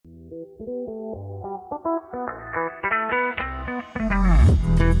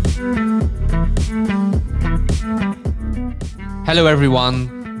Hello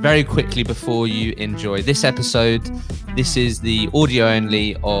everyone, very quickly before you enjoy this episode, this is the audio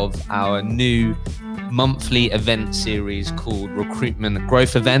only of our new monthly event series called Recruitment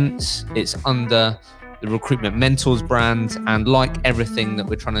Growth Events. It's under the Recruitment Mentors brand, and like everything that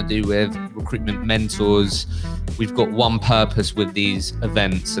we're trying to do with Recruitment Mentors, we've got one purpose with these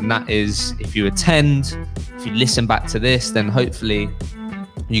events, and that is if you attend, if you listen back to this, then hopefully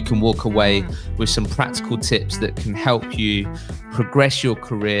you can walk away with some practical tips that can help you progress your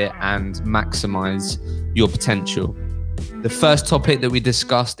career and maximize your potential. The first topic that we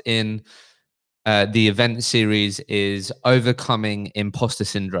discussed in the event series is overcoming imposter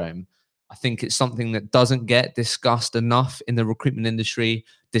syndrome. I think it's something that doesn't get discussed enough in the recruitment industry,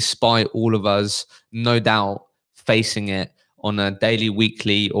 despite all of us, no doubt, facing it on a daily,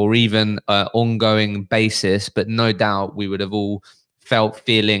 weekly, or even ongoing basis. But no doubt we would have all felt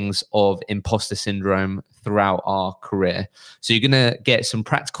feelings of imposter syndrome throughout our career. So you're going to get some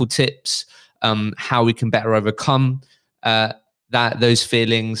practical tips, how we can better overcome those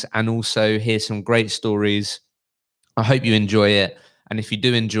feelings, and also hear some great stories. I hope you enjoy it. And if you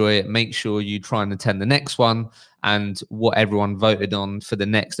do enjoy it, make sure you try and attend the next one. And what everyone voted on for the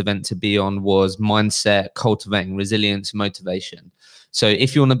next event to be on was mindset, cultivating resilience, motivation. So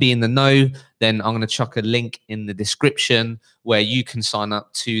if you want to be in the know, then I'm going to chuck a link in the description where you can sign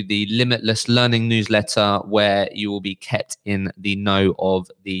up to the Limitless Learning newsletter, where you will be kept in the know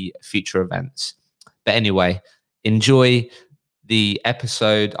of the future events. But anyway, enjoy the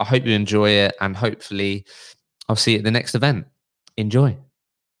episode. I hope you enjoy it, and hopefully I'll see you at the next event. Enjoy.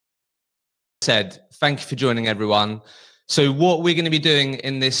 Thank you for joining, everyone. So what we're going to be doing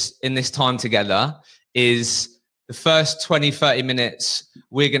in this time together is the first 20-30 minutes,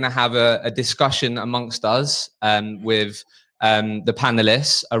 we're going to have a discussion amongst us with the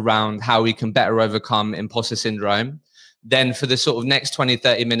panelists around how we can better overcome imposter syndrome. Then for the sort of next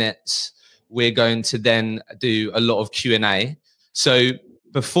 20-30 minutes, we're going to then do a lot of Q&A. So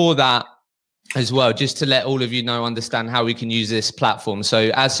before that as well, just to let all of you know, understand how we can use this platform.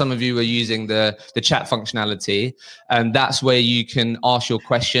 So as some of you are using the chat functionality, that's where you can ask your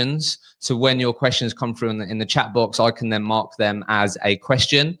questions. So when your questions come through in the chat box, I can then mark them as a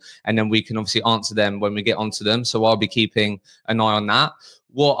question, and then we can obviously answer them when we get onto them. So I'll be keeping an eye on that.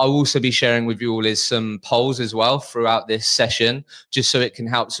 What I'll also be sharing with you all is some polls as well throughout this session, just so it can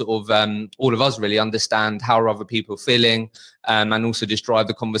help sort of all of us really understand how are other people feeling, and also just drive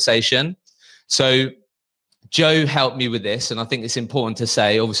the conversation. So Joe helped me with this, and I think it's important to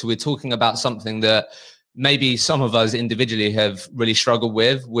say, obviously we're talking about something that maybe some of us individually have really struggled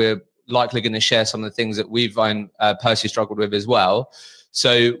with. We're likely going to share some of the things that we've personally struggled with as well.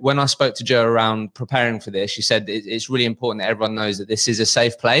 So when I spoke to Joe around preparing for this, she said it's really important that everyone knows that this is a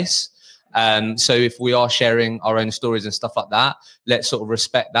safe place. So if we are sharing our own stories and stuff like that, let's sort of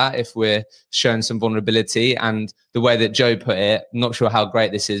respect that if we're showing some vulnerability. And the way that Joe put it, I'm not sure how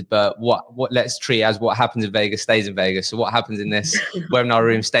great this is, but what let's treat as what happens in Vegas stays in Vegas. So what happens in this webinar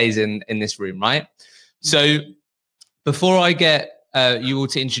room stays in this room, right? So before I get you all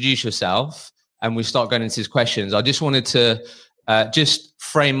to introduce yourself and we start going into these questions, I just wanted to just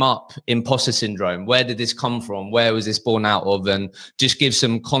frame up imposter syndrome. Where did this come from? Where was this born out of? And just give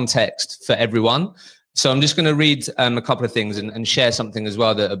some context for everyone. So I'm just going to read a couple of things and share something as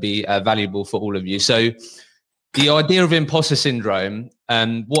well that will be valuable for all of you. So the idea of imposter syndrome,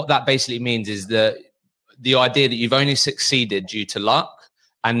 what that basically means is that the idea that you've only succeeded due to luck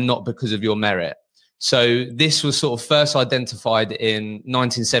and not because of your merit. So this was sort of first identified in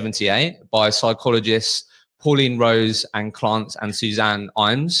 1978 by psychologists Pauline Rose and Clance and Suzanne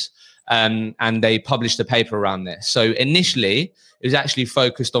Imes, and they published a paper around this. So initially, it was actually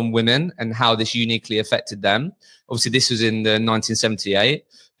focused on women and how this uniquely affected them. Obviously, this was in the 1978.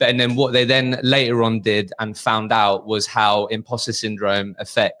 And then what they then later on did and found out was how imposter syndrome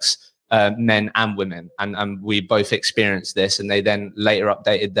affects men and women. And we both experienced this. And they then later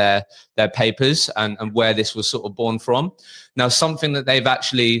updated their papers and where this was sort of born from. Now, something that they've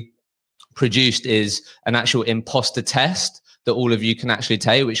actually produced is an actual imposter test that all of you can actually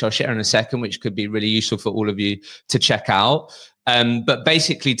take, which I'll share in a second, which could be really useful for all of you to check out. But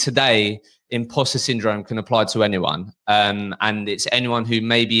basically today, imposter syndrome can apply to anyone. And it's anyone who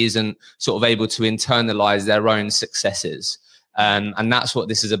maybe isn't sort of able to internalize their own successes. And that's what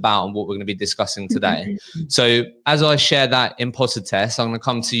this is about and what we're going to be discussing today. So as I share that imposter test, I'm going to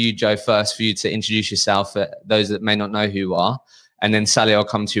come to you, Joe, first for you to introduce yourself for those that may not know who you are. And then Sally, I'll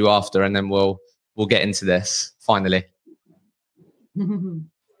come to you after, and then we'll get into this finally.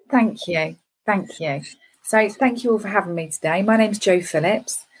 Thank you. Thank you. So thank you all for having me today. My name's Jo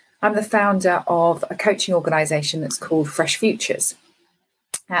Phillips. I'm the founder of a coaching organisation that's called Fresh Futures.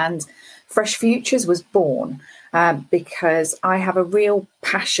 And Fresh Futures was born because I have a real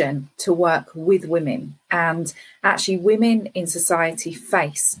passion to work with women. And actually, women in society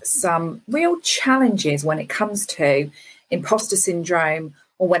face some real challenges when it comes to imposter syndrome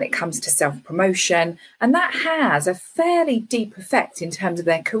or when it comes to self-promotion. And that has a fairly deep effect in terms of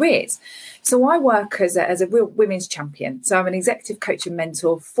their careers. So I work as a real women's champion. So I'm an executive coach and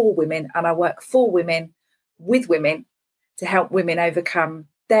mentor for women, and I work for women, with women, to help women overcome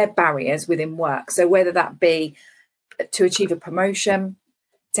their barriers within work. So whether that be to achieve a promotion,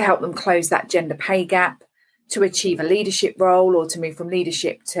 to help them close that gender pay gap, to achieve a leadership role, or to move from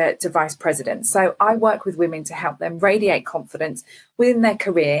leadership to vice president. So I work with women to help them radiate confidence within their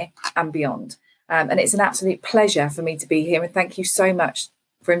career and beyond. And it's an absolute pleasure for me to be here. And thank you so much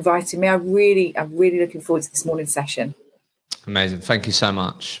for inviting me. I'm really looking forward to this morning's session. Amazing. Thank you so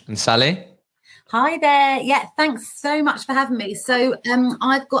much. And Sally? Hi there. Yeah, thanks so much for having me. So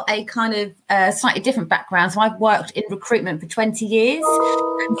I've got a kind of slightly different background. So I've worked in recruitment for 20 years.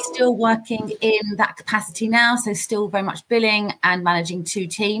 I'm still working in that capacity now. So still very much billing and managing 2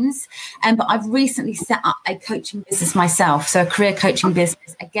 teams. But I've recently set up a coaching business myself. So a career coaching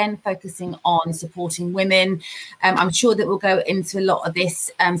business, again, focusing on supporting women. I'm sure that we'll go into a lot of this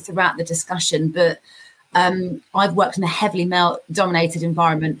throughout the discussion, but I've worked in a heavily male-dominated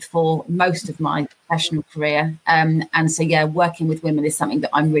environment for most of my professional career. And so, yeah, working with women is something that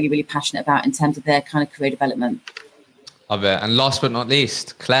I'm really, really passionate about in terms of their kind of career development. Love it. And last but not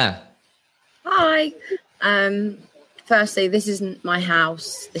least, Claire. Hi. Firstly, this isn't my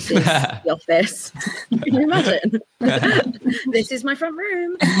house. This is the office. Can you imagine? This is my front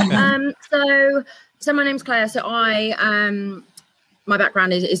room. So my name's Claire. So my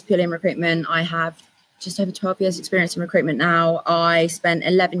background is purely in recruitment. I have just over 12 years experience in recruitment now. I spent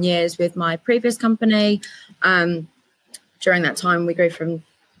 11 years with my previous company. During that time, we grew from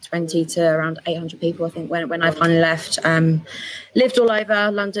 20 to around 800 people, I think, when I finally left. Lived all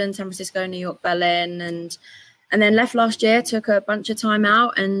over London, San Francisco, New York, Berlin, and then left last year, took a bunch of time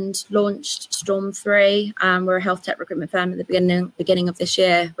out and launched Storm 3. We're a health tech recruitment firm at the beginning of this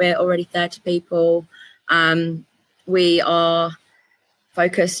year. We're already 30 people. We are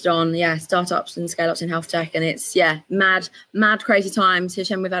focused on startups and scale ups in health tech, and it's mad crazy times. We've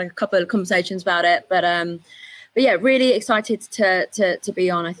had a couple of conversations about it, but yeah, really excited to be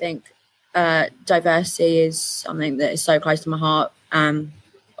on. I think diversity is something that is so close to my heart.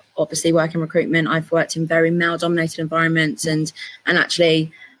 Obviously, work in recruitment, I've worked in very male dominated environments, and actually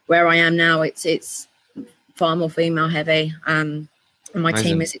where I am now, it's far more female heavy. And my Amazing.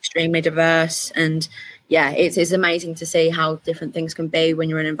 team is extremely diverse, and yeah, it's amazing to see how different things can be when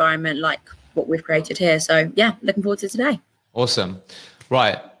you're in an environment like what we've created here. So yeah, looking forward to today. Awesome.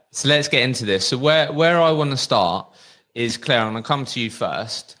 Right. So let's get into this. So where I want to start is, Claire, I'm going to come to you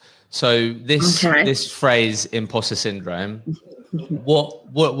first. So this phrase, imposter syndrome,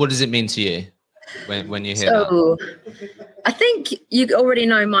 what does it mean to you when you hear that? I think you already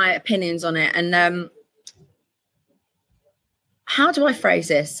know my opinions on it. And how do I phrase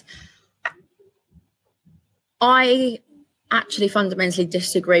this? I actually fundamentally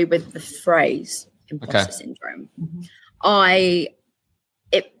disagree with the phrase imposter syndrome. All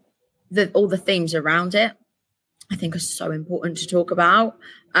the themes around it, I think, are so important to talk about.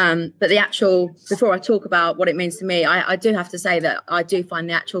 But before I talk about what it means to me, I do have to say that I do find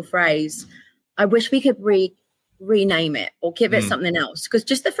the actual phrase, I wish we could rename it or give it something else, because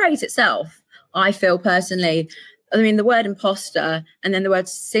just the phrase itself, I feel personally, I mean, the word imposter and then the word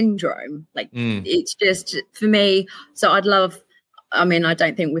syndrome, it's just, for me, so I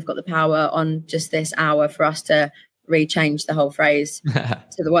don't think we've got the power on just this hour for us to rechange the whole phrase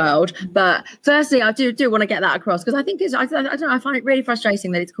to the world. But firstly, I do want to get that across, because I think I don't know, I find it really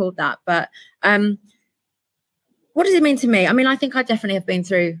frustrating that it's called that. But what does it mean to me? I mean, I think I definitely have been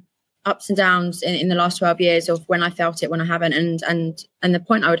through ups and downs in the last 12 years of when I felt it, when I haven't. And the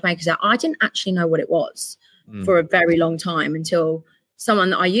point I would make is that I didn't actually know what it was for a very long time, until someone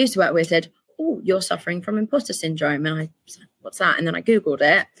that I used to work with said, "Oh, you're suffering from imposter syndrome." And I said, "What's that?" And then I Googled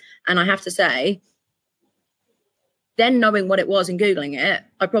it. And I have to say, then knowing what it was and Googling it,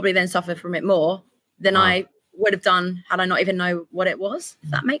 I probably then suffered from it more than I would have done had I not even know what it was, if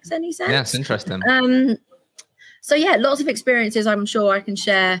that makes any sense. Yeah, it's interesting. So yeah, lots of experiences I'm sure I can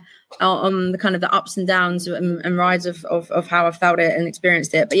share on the kind of the ups and downs and rides of how I felt it and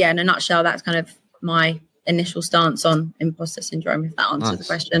experienced it. But yeah, in a nutshell, that's kind of my initial stance on imposter syndrome, if that answers the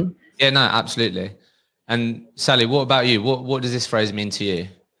question. Yeah, no, absolutely. And Sally, what about you? What does this phrase mean to you?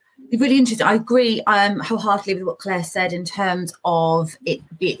 Really interesting. I agree wholeheartedly with what Claire said in terms of it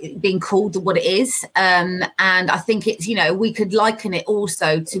being called what it is. And I think it's, we could liken it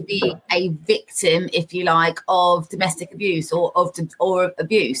also to be a victim, if you like, of domestic abuse or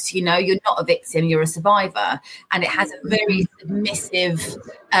abuse. You're not a victim, you're a survivor. And it has a very submissive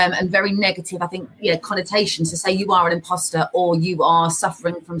and very negative, I think, connotations to say you are an imposter or you are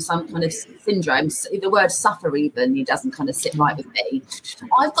suffering from some kind of syndrome. So the word suffer even, it doesn't kind of sit right with me.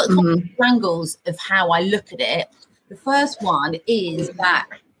 I've got two angles of how I look at it. The first one is that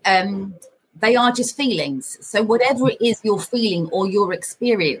they are just feelings. So whatever it is you're feeling or you're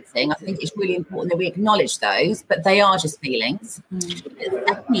experiencing, I think it's really important that we acknowledge those, but they are just feelings.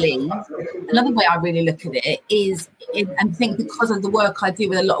 Secondly, another way I really look at it is, and think because of the work I do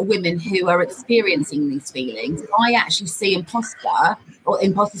with a lot of women who are experiencing these feelings, I actually see imposter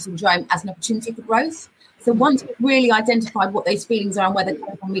syndrome as an opportunity for growth. So once we've really identified what those feelings are and where they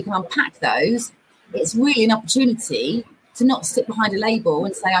come from, we can unpack those. It's really an opportunity to not sit behind a label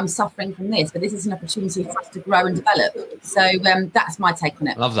and say, I'm suffering from this, but this is an opportunity for us to grow and develop. So that's my take on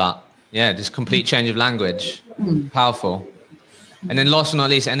it. Love that. Yeah, just complete change of language. Powerful. And then last but not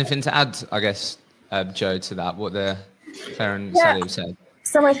least, anything to add, I guess, Jo, to that, what Claire and Sally have said?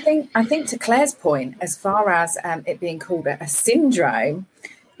 So I think to Claire's point, as far as it being called a syndrome,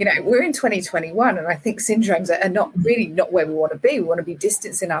 we're in 2021, and I think syndromes are not where we want to be. We want to be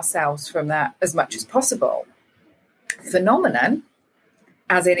distancing ourselves from that as much as possible. Phenomenon,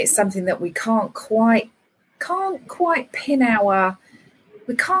 as in it's something that we can't quite pin it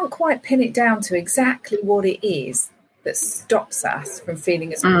down to exactly what it is that stops us from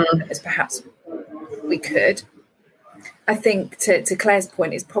feeling as good as perhaps we could. I think to Claire's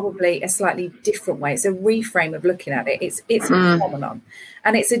point, it's probably a slightly different way. It's a reframe of looking at it. It's a phenomenon,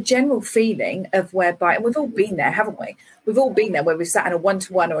 and it's a general feeling of whereby, and we've all been there, haven't we? We've all been there where we've sat in a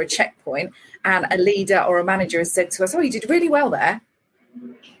one-to-one or a checkpoint, and a leader or a manager has said to us, "Oh, you did really well there."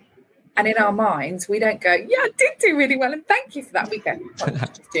 And in our minds, we don't go, "Yeah, I did do really well, and thank you for that." We go, "I was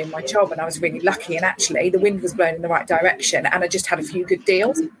just doing my job, and I was really lucky, and actually the wind was blowing in the right direction, and I just had a few good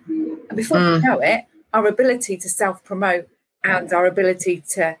deals." And before you know it, our ability to self-promote and our ability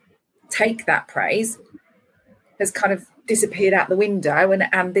to take that praise has kind of disappeared out the window,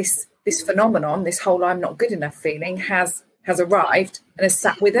 and this phenomenon, this whole "I'm not good enough" feeling has arrived and has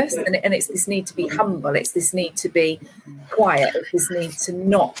sat with us, and it's this need to be humble, it's this need to be quiet, it's this need to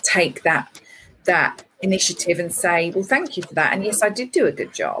not take that initiative and say, "Well, thank you for that, and yes, I did do a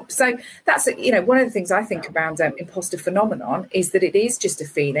good job." So that's one of the things I think around imposter phenomenon is that it is just a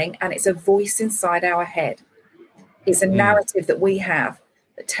feeling, and it's a voice inside our head. It's a narrative that we have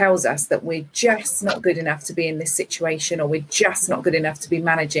that tells us that we're just not good enough to be in this situation, or we're just not good enough to be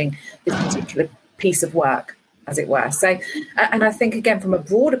managing this particular piece of work, as it were. So, and I think, again, from a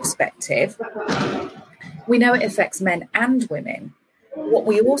broader perspective, we know it affects men and women. What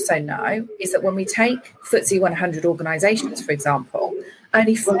we also know is that when we take FTSE 100 organisations, for example,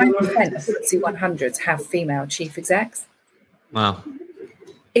 only 5% of FTSE 100s have female chief execs. Wow.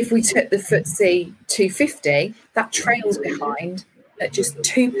 If we took the FTSE 250, that trails behind at just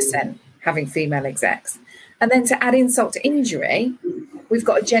 2% having female execs. And then to add insult to injury, we've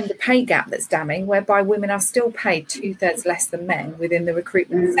got a gender pay gap that's damning, whereby women are still paid 2/3 less than men within the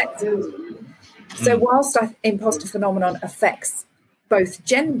recruitment sector. So whilst imposter phenomenon affects both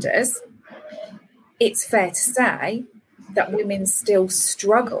genders, it's fair to say that women still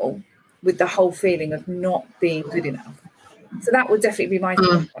struggle with the whole feeling of not being good enough. So that would definitely be my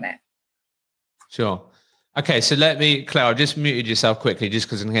take on it. Sure. Okay, so Claire, I just muted yourself quickly just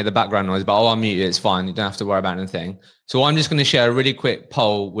because I can hear the background noise, but I'll unmute you, it's fine. You don't have to worry about anything. So I'm just going to share a really quick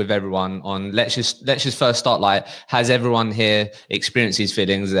poll with everyone on, let's just first start, has everyone here experienced these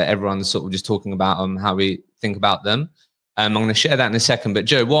feelings that everyone's sort of just talking about how we think about them? I'm going to share that in a second, but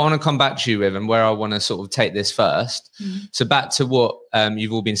Jo, what I want to come back to you with and where I want to sort of take this first. So back to what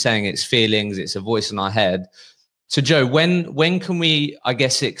you've all been saying, it's feelings, it's a voice in our head. So Jo, when can we, I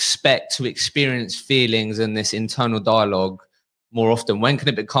guess, expect to experience feelings and this internal dialogue more often? When can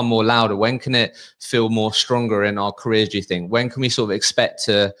it become more louder? When can it feel more stronger in our careers, do you think? When can we sort of expect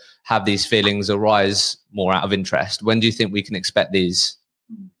to have these feelings arise more out of interest? When do you think we can expect these?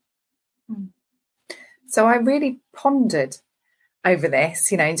 So I really pondered over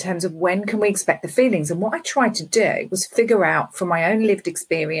this, in terms of when can we expect the feelings? And what I tried to do was figure out from my own lived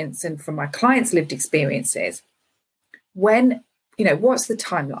experience and from my clients' lived experiences, when, what's the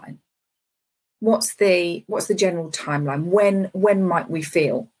timeline? What's the general timeline? When might we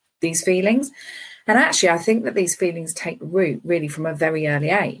feel these feelings? And actually, I think that these feelings take root really from a very early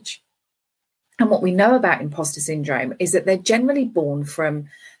age. And what we know about imposter syndrome is that they're generally born from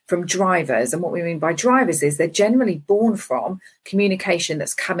from drivers. And what we mean by drivers is they're generally born from communication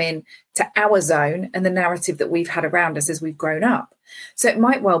that's come in to our zone and the narrative that we've had around us as we've grown up. So it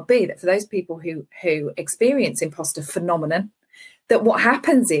might well be that for those people who experience imposter phenomenon, that what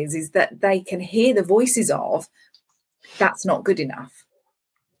happens is that they can hear the voices of, that's not good enough.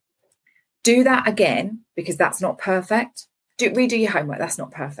 Do that again, because that's not perfect. Redo your homework, that's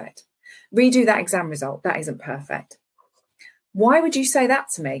not perfect. Redo that exam result, that isn't perfect. Why would you say that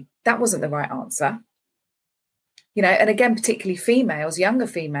to me? That wasn't the right answer. You know, and again, particularly females, younger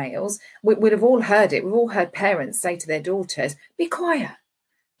females, we'd have all heard it. We've all heard parents say to their daughters, be quiet.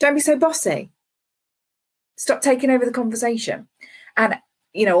 Don't be so bossy. Stop taking over the conversation. And,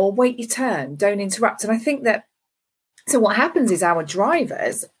 you know, or wait your turn. Don't interrupt. And I think that, so what happens is our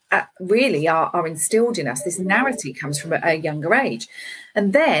drivers really are instilled in us. This narrative comes from a younger age.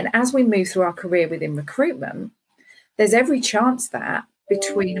 And then as we move through our career within recruitment, there's every chance that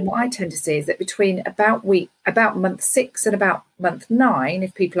between, and what I tend to see is that between about month 6 and about month 9,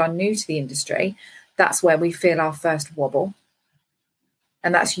 if people are new to the industry, that's where we feel our first wobble.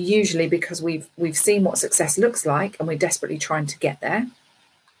 And that's usually because we've seen what success looks like and we're desperately trying to get there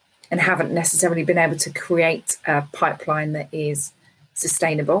and haven't necessarily been able to create a pipeline that is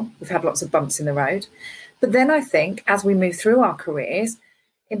sustainable. We've had lots of bumps in the road. But then I think as we move through our careers,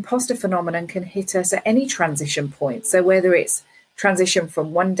 imposter phenomenon can hit us at any transition point. So whether it's transition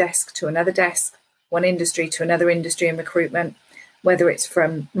from one desk to another desk, one industry to another industry in recruitment, whether it's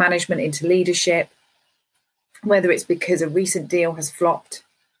from management into leadership, whether it's because a recent deal has flopped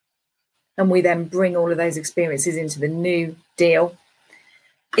and we then bring all of those experiences into the new deal.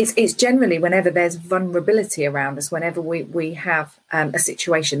 It's generally whenever there's vulnerability around us, whenever we have a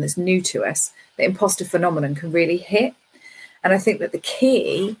situation that's new to us, the imposter phenomenon can really hit. And I think that the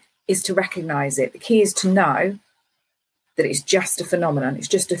key is to recognize it. The key is to know that it's just a phenomenon. It's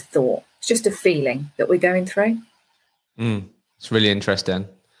just a thought. It's just a feeling that we're going through. It's really interesting. And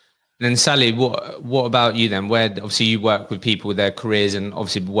then Sally, what about you then? Where obviously you work with people with their careers and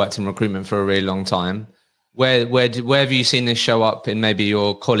obviously worked in recruitment for a really long time. Where have you seen this show up in maybe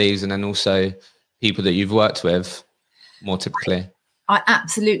your colleagues and then also people that you've worked with more typically? I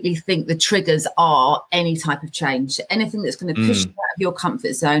absolutely think the triggers are any type of change, anything that's going to push you out of your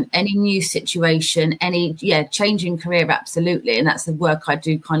comfort zone, any new situation, changing career, absolutely. And that's the work I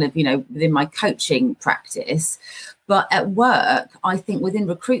do kind of, within my coaching practice. But at work, I think within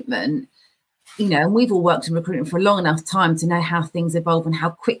recruitment, and we've all worked in recruitment for a long enough time to know how things evolve and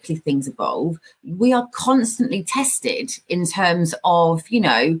how quickly things evolve. We are constantly tested in terms of,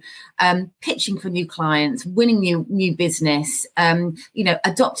 pitching for new clients, winning new business,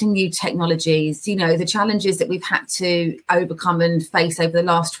 adopting new technologies, the challenges that we've had to overcome and face over the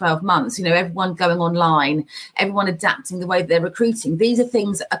last 12 months, everyone going online, everyone adapting the way that they're recruiting. These are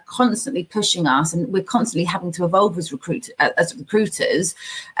things that are constantly pushing us and we're constantly having to evolve as recruiters.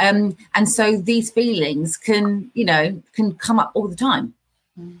 And so these feelings can come up all the time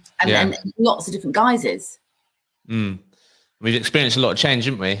and lots of different guises. We've experienced a lot of change,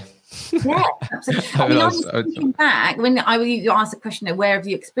 haven't we? Yeah, absolutely. I was thinking back when you asked the question, where have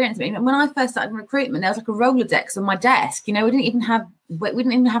you experienced it? When I first started in recruitment, there was like a Rolodex on my desk. We didn't even have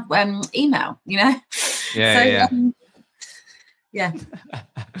email. Yeah.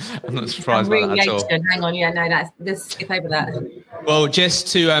 I'm not surprised by that at all. Hang on, just skip over that. Well, just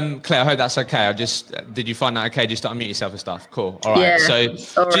to Claire, I hope that's okay. Did you find that okay? Just to unmute yourself and stuff. Cool. All right. Yeah. So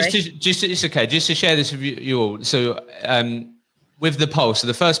it's okay. Just to share this with you all. So with the poll, so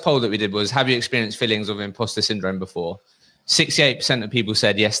the first poll that we did was, have you experienced feelings of imposter syndrome before? 68% of people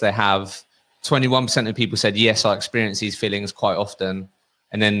said yes, they have. 21% of people said yes, I experience these feelings quite often.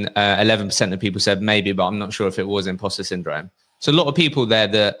 And then 11% of people said maybe, but I'm not sure if it was imposter syndrome. So a lot of people there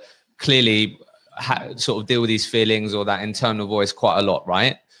that clearly sort of deal with these feelings or that internal voice quite a lot,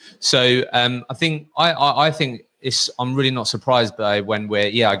 right? So I think I'm really not surprised by when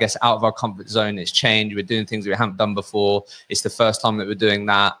we're, I guess, out of our comfort zone. It's changed. We're doing things we haven't done before. It's the first time that we're doing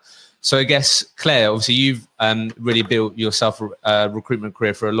that. So I guess, Claire, obviously you've really built yourself a recruitment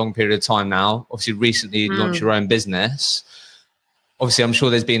career for a long period of time now. Obviously recently launched your own business. Obviously, I'm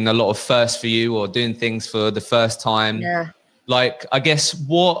sure there's been a lot of firsts for you or doing things for the first time. Yeah. Like, I guess,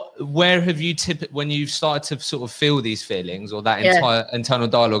 where have you when you've started to sort of feel these feelings or that entire internal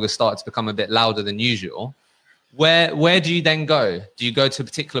dialogue has started to become a bit louder than usual? Where do you then go? Do you go to a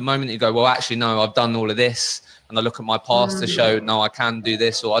particular moment that you go, well, actually, no, I've done all of this, and I look at my past to show, no, I can do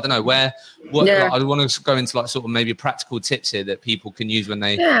this, or I don't know like, I want to go into like sort of maybe practical tips here that people can use when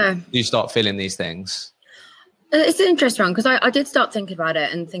they do start feeling these things. It's an interesting one because I did start thinking about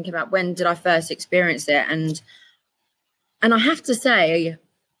it and thinking about when did I first experience it, and I have to say,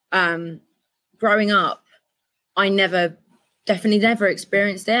 growing up, I definitely never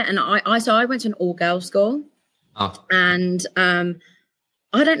experienced it. And I went to an all girls school. And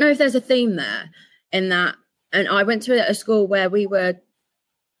I don't know if there's a theme there in that. And I went to a school where we were,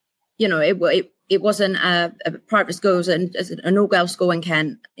 it wasn't a private school, it was an all-girls school in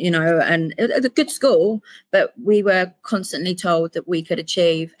Kent, and it was a good school, but we were constantly told that we could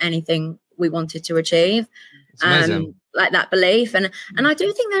achieve anything we wanted to achieve. Like that belief. And I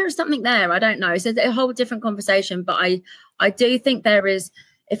do think there is something there. I don't know. It's a whole different conversation, but I do think there is,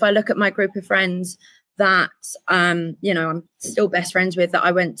 if I look at my group of friends that, I'm still best friends with, that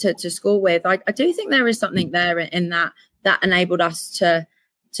I went to school with, I do think there is something there in that enabled us to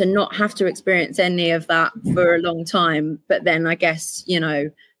not have to experience any of that for a long time. But then I guess,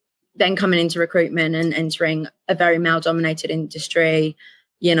 then coming into recruitment and entering a very male dominated industry,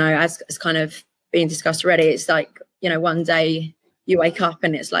 as kind of being discussed already, it's like, one day you wake up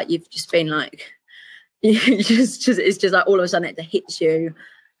and it's like, you've just been like, it's just like all of a sudden it hits you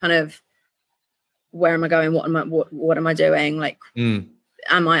kind of, where am I going? What am I doing? Like,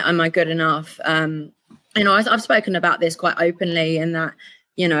 am I good enough? I've spoken about this quite openly, in that,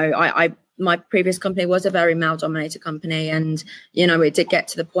 my previous company was a very male dominated company. And, it did get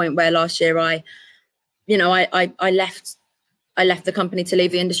to the point where last year I left the company to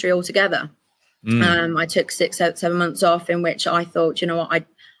leave the industry altogether. I took 6-7 months off, in which I thought,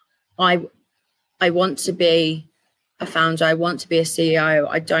 I want to be a founder. I want to be a CEO.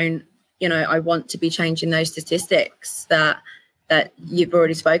 I want to be changing those statistics that you've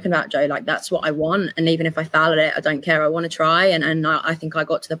already spoken about, Joe. Like, that's what I want. And even if I fail at it, I don't care. I want to try. And I think I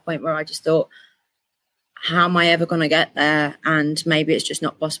got to the point where I just thought, how am I ever going to get there? And maybe it's just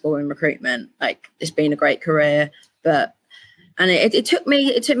not possible in recruitment. Like, it's been a great career, and it took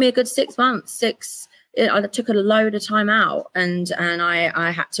me a good 6 months. I took a load of time out, and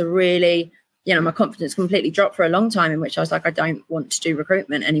I had to really, my confidence completely dropped for a long time, in which I was like, I don't want to do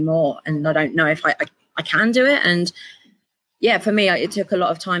recruitment anymore, and I don't know if I can do it. And yeah, for me, it took a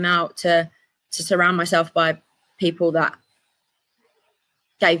lot of time out to surround myself by people that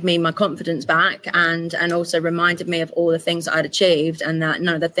gave me my confidence back, and also reminded me of all the things that I'd achieved, and that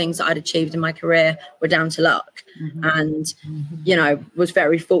none of the things that I'd achieved in my career were down to luck. And was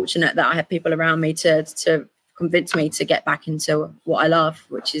very fortunate that I had people around me to convince me to get back into what I love,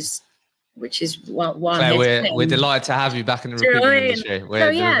 which is why we're delighted to have you back in the recruitment industry. We're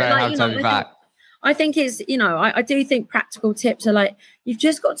very happy to have you back. I think I do think practical tips are like, you've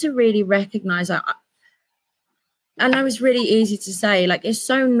just got to really recognize that. I know it's really easy to say, like, it's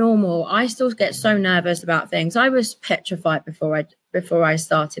so normal. I still get so nervous about things. I was petrified before I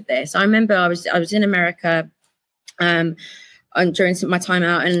started this. I remember I was in America and during my time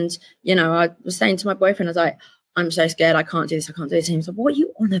out, and I was saying to my boyfriend, I was like, I'm so scared, I can't do this. And he was like, what are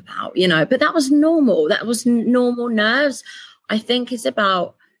you on about? But that was normal. That was normal nerves. I think it's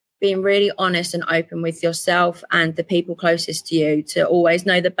about being really honest and open with yourself and the people closest to you, to always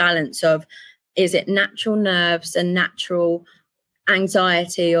know the balance of, is it natural nerves and natural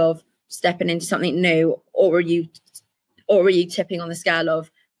anxiety of stepping into something new, or are you tipping on the scale of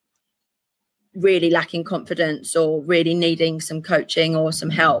really lacking confidence, or really needing some coaching or some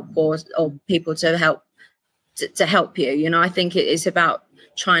help, or people to help you? I think it is about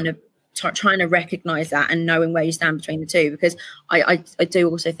trying to recognize that and knowing where you stand between the two, because I do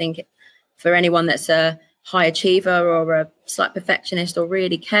also think for anyone that's a high achiever or a slight perfectionist or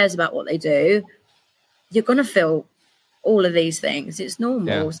really cares about what they do, you're going to feel all of these things. It's normal.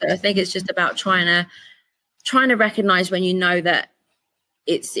 Yeah. So I think it's just about trying to recognize when that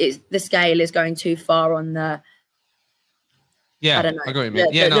it's the scale is going too far on the, I don't know. I got what you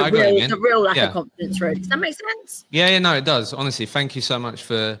mean. I got what you mean. The real lack of confidence road. Does that make sense? Yeah, no, it does. Honestly, thank you so much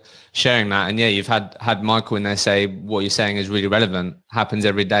for sharing that. And you've had Michael in there say what you're saying is really relevant, happens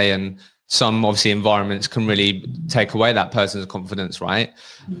every day, and some obviously environments can really take away that person's confidence, right?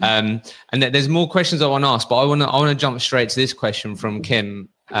 And there's more questions I want to ask, but I want to jump straight to this question from Kim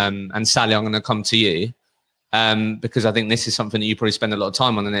and Sally. I'm going to come to you because I think this is something that you probably spend a lot of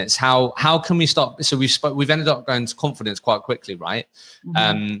time on, and it's how can we start? So we've ended up going to confidence quite quickly, right?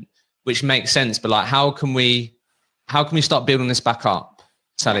 Which makes sense, but like how can we start building this back up?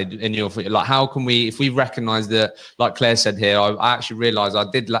 Sally, in your, like, how can we, if we recognize that, like Claire said here, I actually realized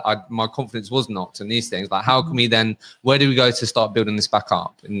my confidence was knocked and these things, like how can we then, where do we go to start building this back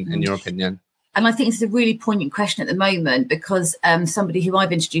up in your opinion? And I think it's a really poignant question at the moment, because somebody who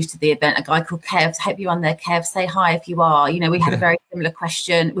I've introduced to the event, a guy called Kev, hope you're on there, Kev, say hi if you are. You know, we had a very similar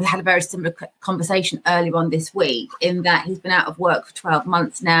question. We had a very similar conversation earlier on this week, in that he's been out of work for 12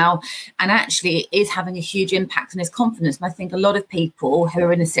 months now, and actually it is having a huge impact on his confidence. And I think a lot of people who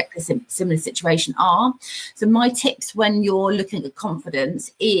are in a similar situation are. So my tips when you're looking at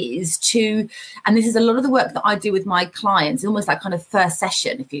confidence is to, and this is a lot of the work that I do with my clients, almost like kind of first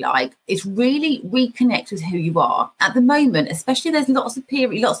session, if you like, is really reconnect with who you are at the moment. Especially there's lots of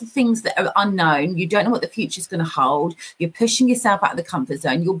things that are unknown. You don't know what the future is going to hold. You're pushing yourself out of the comfort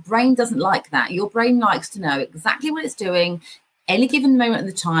zone. Your brain doesn't like that. Your brain likes to know exactly what it's doing any given moment of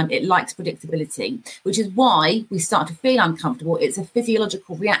the time. It likes predictability, which is why we start to feel uncomfortable. It's a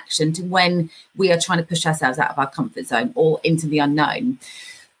physiological reaction to when we are trying to push ourselves out of our comfort zone or into the unknown.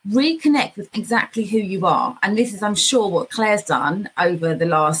 Reconnect with exactly who you are. And this is, I'm sure, what Claire's done over the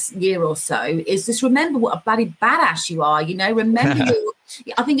last year or so, is just remember what a bloody badass you are. You know, remember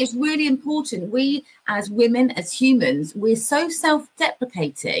I think it's really important. We as women, as humans, we're so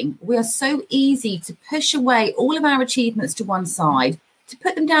self-deprecating. We are so easy to push away all of our achievements to one side, to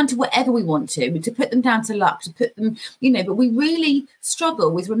put them down to whatever we want to put them down to luck, to put them, you know, but we really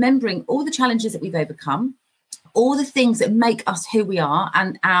struggle with remembering all the challenges that we've overcome, all the things that make us who we are,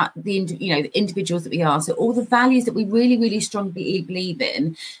 and the individuals that we are. So all the values that we really, really strongly believe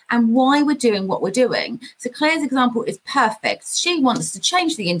in, and why we're doing what we're doing. So Claire's example is perfect. She wants to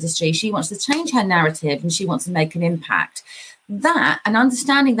change the industry. She wants to change her narrative, and she wants to make an impact. That, and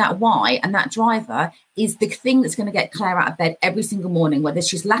understanding that why and that driver, is the thing that's going to get Claire out of bed every single morning, whether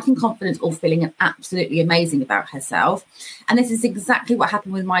she's lacking confidence or feeling absolutely amazing about herself. And this is exactly what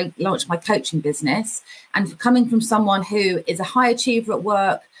happened with my launch, my coaching business. And coming from someone who is a high achiever at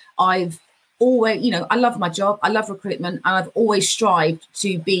work, I've always, you know, I love my job, I love recruitment, and I've always strived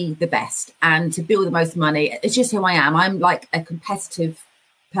to be the best and to build the most money. It's just who I am. I'm like a competitive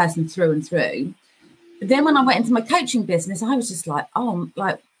person through and through. But then when I went into my coaching business, I was just like,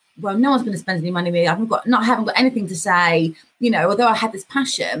 well, no one's going to spend any money on me. I haven't got anything to say, you know, although I had this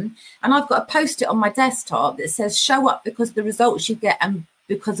passion. And I've got a post-it on my desktop that says, show up because of the results you get and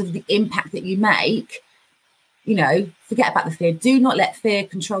because of the impact that you make. You know, forget about the fear. Do not let fear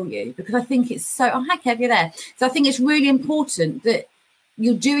control you, because I think it's so, oh, hi, Kev, you're there. So I think it's really important that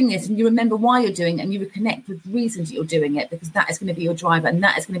you're doing this and you remember why you're doing it, and you reconnect with reasons that you're doing it, because that is going to be your driver, and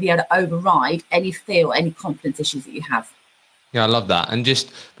that is going to be able to override any fear or any confidence issues that you have. Yeah, I love that. And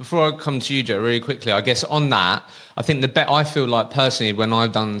just before I come to you, Joe, really quickly, I guess on that, I think I feel like personally when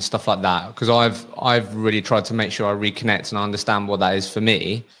I've done stuff like that, because I've really tried to make sure I reconnect and I understand what that is for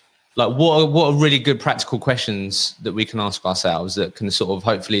me. Like what are really good practical questions that we can ask ourselves that can sort of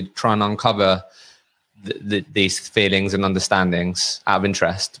hopefully try and uncover these feelings and understandings out of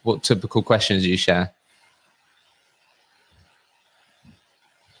interest? What typical questions do you share?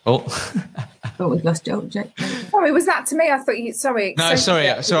 Oh, we've lost Joe. Sorry, was that to me? I thought you. Sorry. No, sorry.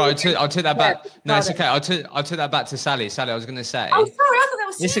 I'll take that back. No, it's okay. I'll take that back to Sally. Sally, I was going to say. Oh, sorry. I thought that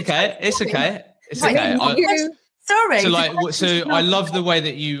was. It's okay. It's okay. It's Right, okay. Sorry. So I love the way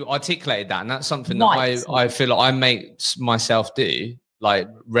that you articulated that, and that's something that I feel like I make myself do like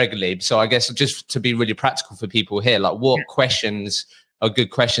regularly. So I guess just to be really practical for people here, like what questions are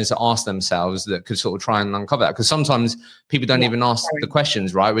good questions to ask themselves that could sort of try and uncover that? Because sometimes people don't even ask the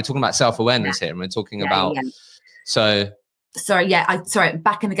questions, right? We're talking about self-awareness here, and we're talking about so. Sorry,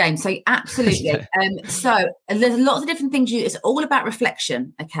 back in the game. So absolutely. So there's lots of different things. It's all about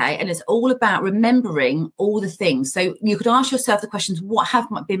reflection, okay? And it's all about remembering all the things. So you could ask yourself the questions, what have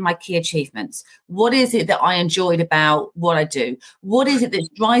been my key achievements? What is it that I enjoyed about what I do? What is it that's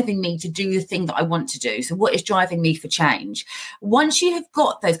driving me to do the thing that I want to do? So what is driving me for change? Once you have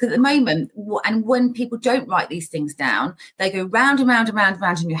got those, because at the moment, and when people don't write these things down, they go round and round and round and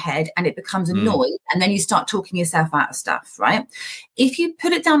round in your head, and it becomes a noise. And then you start talking yourself out of stuff. Right? If you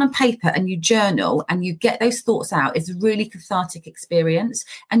put it down on paper and you journal and you get those thoughts out, it's a really cathartic experience,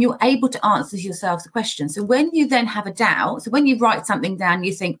 and you're able to answer yourself the question. So when you then have a doubt, so when you write something down,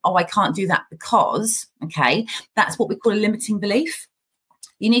 you think, oh, I can't do that because, okay, that's what we call a limiting belief.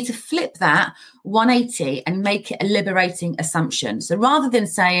 You need to flip that 180 and make it a liberating assumption. So rather than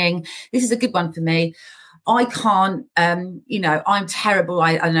saying, this is a good one for me, I can't, I'm terrible,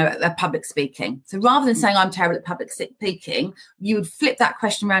 I know, at public speaking. So rather than saying I'm terrible at public speaking, you would flip that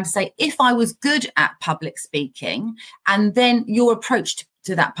question around to say, if I was good at public speaking, and then your approach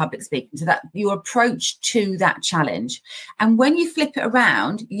to that public speaking, to that, your approach to that challenge. And when you flip it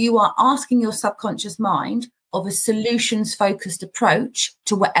around, you are asking your subconscious mind of a solutions-focused approach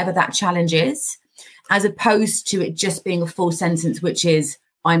to whatever that challenge is, as opposed to it just being a full sentence, which is,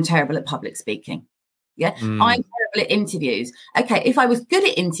 I'm terrible at public speaking. Yeah, Mm. I'm terrible at interviews. Okay, if I was good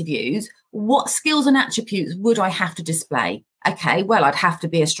at interviews, what skills and attributes would I have to display? Okay, well, I'd have to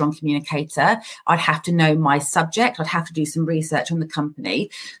be a strong communicator. I'd have to know my subject. I'd have to do some research on the company.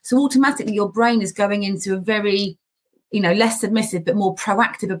 So automatically your brain is going into a very, less submissive, but more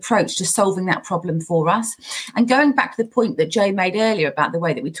proactive approach to solving that problem for us. And going back to the point that Joe made earlier about the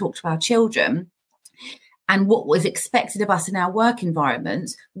way that we talk to our children, and what was expected of us in our work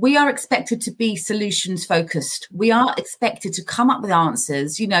environments, we are expected to be solutions focused. We are expected to come up with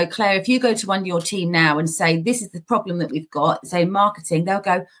answers. Claire, if you go to one of your team now and say, this is the problem that we've got, say marketing, they'll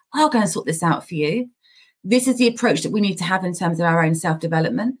go, I'll go and sort this out for you. This is the approach that we need to have in terms of our own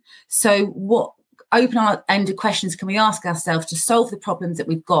self-development. So what open-ended questions can we ask ourselves to solve the problems that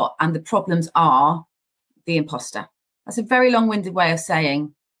we've got? And the problems are the imposter. That's a very long-winded way of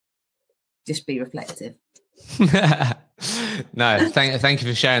saying, just be reflective. No, thank you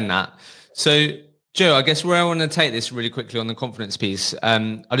for sharing that. So, Joe, I guess where I want to take this really quickly on the confidence piece,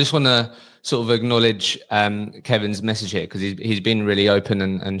 I just want to sort of acknowledge Kevin's message here, because he's been really open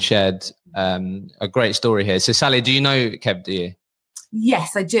and shared a great story here. So, Sally, do you know Kev? Do you?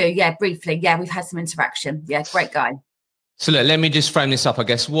 Yes, I do. Yeah, briefly. Yeah, we've had some interaction. Yeah, great guy. So look, let me just frame this up. I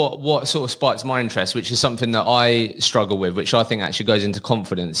guess what sort of spikes my interest, which is something that I struggle with, which I think actually goes into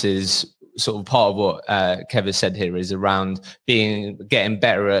confidence, is sort of part of what Kev has said here, is around getting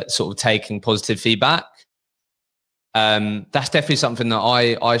better at sort of taking positive feedback. That's definitely something that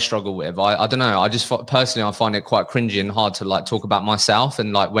I struggle with. I don't know. I just personally, I find it quite cringy and hard to like talk about myself.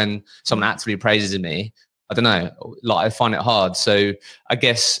 And like when someone actively praises me, I don't know, like I find it hard. So I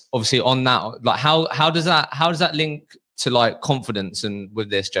guess obviously on that, like how does that link to like confidence and with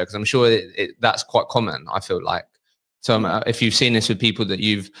this, Joe? Because I'm sure that's quite common, I feel like. So if you've seen this with people that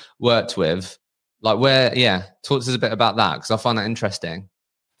you've worked with, like talk to us a bit about that, because I find that interesting.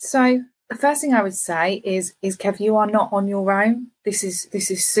 So the first thing I would say is Kev, you are not on your own. This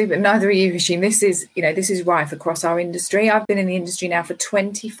is super. Neither are you, Hashim. This is rife across our industry. I've been in the industry now for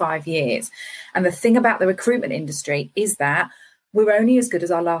 25 years. And the thing about the recruitment industry is that we're only as good as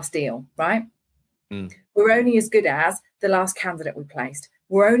our last deal, right? Mm. We're only as good as the last candidate we placed.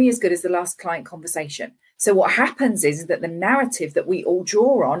 We're only as good as the last client conversation. So what happens is that the narrative that we all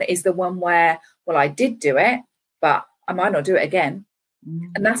draw on is the one where, well, I did do it, but I might not do it again.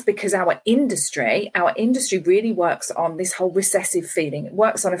 And that's because our industry really works on this whole recessive feeling. It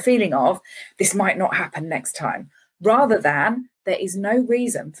works on a feeling of this might not happen next time, rather than there is no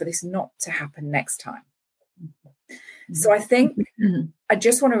reason for this not to happen next time. So I think I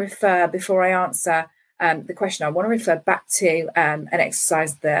just want to refer, before I answer the question, I want to refer back to an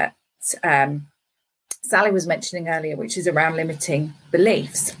exercise that Sally was mentioning earlier, which is around limiting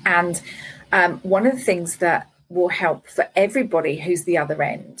beliefs. And one of the things that will help for everybody who's the other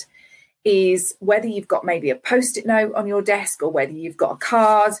end is whether you've got maybe a post-it note on your desk or whether you've got a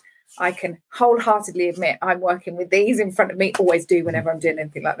card. I can wholeheartedly admit I'm working with these in front of me, always do whenever I'm doing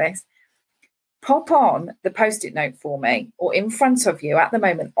anything like this. Pop on the post-it note for me, or in front of you at the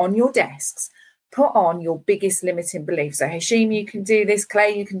moment on your desks, put on your biggest limiting belief. So Hashim, you can do this,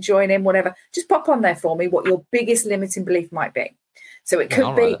 Clay, you can join in, whatever. Just pop on there for me what your biggest limiting belief might be. So it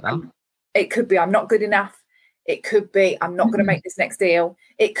could be I'm not good enough. It could be I'm not going to make this next deal.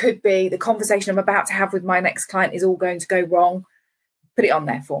 It could be the conversation I'm about to have with my next client is all going to go wrong. Put it on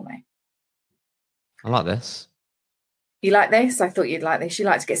there for me. I like this. You like this? I thought you'd like this. You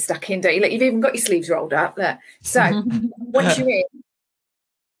like to get stuck in, don't you? Look, you've even got your sleeves rolled up. Look. So once you're in,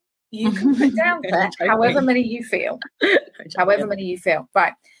 you can put down there however many you feel. However many you feel.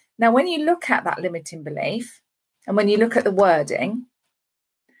 Right. Now, when you look at that limiting belief and when you look at the wording,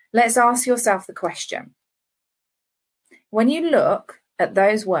 let's ask yourself the question. When you look at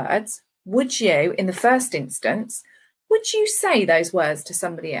those words, would you, in the first instance, would you say those words to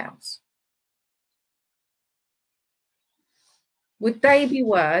somebody else? Would they be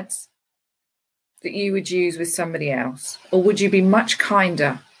words that you would use with somebody else? Or would you be much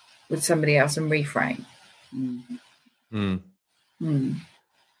kinder with somebody else and reframe?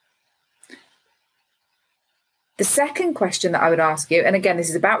 The second question that I would ask you, and again, this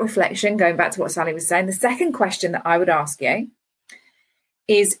is about reflection, going back to what Sally was saying, the second question that I would ask you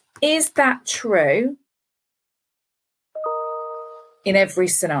is that true in every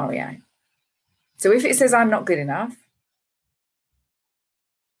scenario? So if it says I'm not good enough,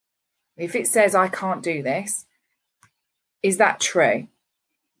 if it says I can't do this, is that true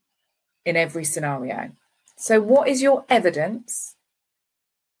in every scenario? So what is your evidence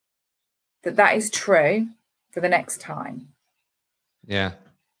that that is true for the next time? Yeah.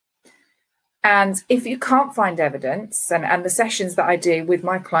 And if you can't find evidence, and the sessions that I do with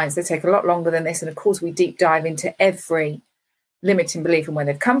my clients, they take a lot longer than this. And of course, we deep dive into every limiting belief and where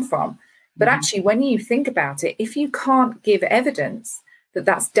they've come from. But actually, when you think about it, if you can't give evidence that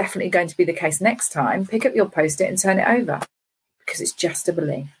that's definitely going to be the case next time, pick up your Post-it and turn it over, because it's just a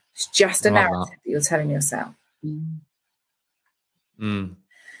belief. It's just a narrative that you're telling yourself.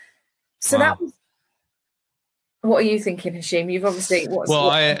 So that was. What are you thinking, Hashim? You've obviously deep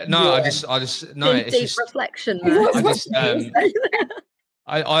reflection.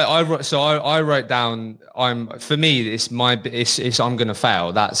 I wrote down. For me, it's I'm gonna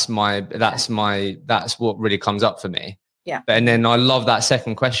fail. That's what really comes up for me. Yeah. And then I love that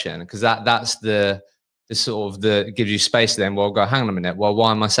second question, because that's the sort of it gives you space. Then, well, go, hang on a minute. Well, why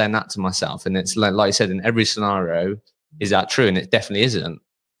am I saying that to myself? And it's like you said, in every scenario, is that true? And it definitely isn't.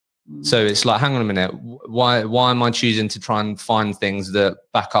 So it's like, hang on a minute, why am I choosing to try and find things that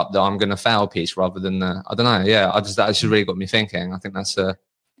back up that I'm going to fail piece rather than I don't know. Yeah, that just really got me thinking. I think that's a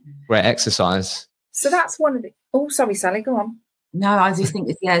great exercise. So that's one of the. Oh, sorry, Sally, go on. No, I just think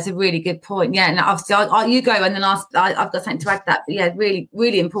it's a really good point. Yeah, and obviously you go, and then I've got something to add to that. But yeah, really,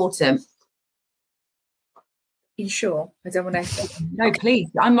 really important. You sure? I don't want to. No, please.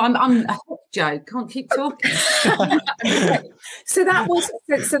 I'm a joke. Can't keep talking. So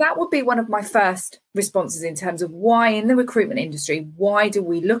that would be one of my first responses in terms of why in the recruitment industry, why do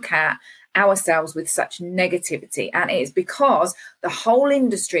we look at ourselves with such negativity? And it is because the whole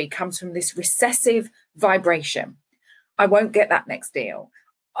industry comes from this recessive vibration. I won't get that next deal.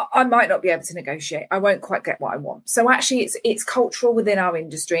 I might not be able to negotiate. I won't quite get what I want. So actually it's cultural within our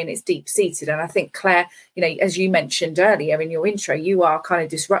industry, and it's deep seated. And I think, Claire, as you mentioned earlier in your intro, you are kind of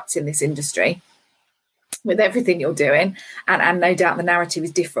disrupting this industry with everything you're doing. And no doubt the narrative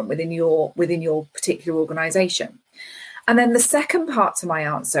is different within your particular organisation. And then the second part to my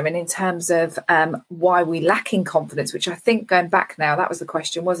answer, and in terms of why we lack in confidence, which I think going back now, that was the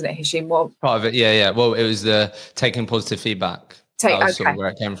question, wasn't it, Hashim? Well, part of it, yeah. Well, it was the taking positive feedback. That was sort of where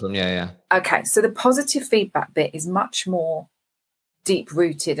it came from, yeah. Okay, so the positive feedback bit is much more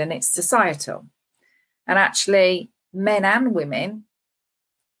deep-rooted, and it's societal. And actually, men and women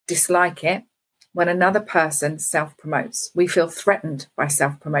dislike it when another person self-promotes. We feel threatened by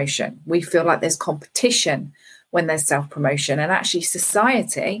self-promotion. We feel like there's competition when there's self-promotion. And actually,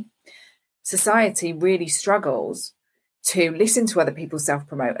 society really struggles to listen to other people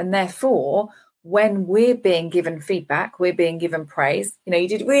self-promote. And therefore, when we're being given feedback, we're being given praise, you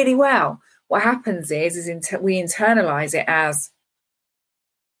did really well. What happens is we internalize it as,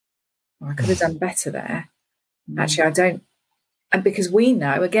 I could have done better there. Actually, I don't. And because we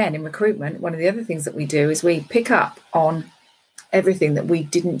know, again, in recruitment, one of the other things that we do is we pick up on everything that we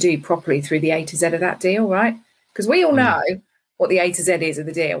didn't do properly through the A to Z of that deal, right? Because we all know what the A to Z is of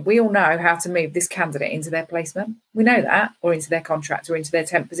the deal. We all know how to move this candidate into their placement. We know that, or into their contract, or into their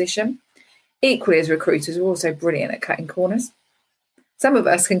temp position. Equally, as recruiters, we're also brilliant at cutting corners. Some of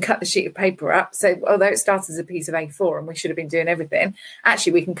us can cut the sheet of paper up. So although it starts as a piece of A4 and we should have been doing everything,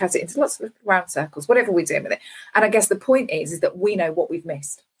 actually we can cut it into lots of round circles, whatever we're doing with it. And I guess the point is that we know what we've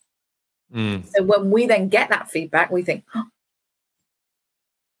missed. So when we then get that feedback, we think,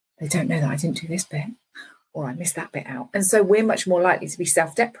 they don't know that I didn't do this bit, or I missed that bit out. And so we're much more likely to be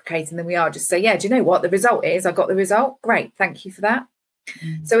self-deprecating than we are just say, yeah, do you know what? The result is I got the result. Great. Thank you for that.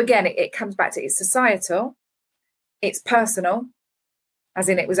 So again, it comes back to it's societal, it's personal, as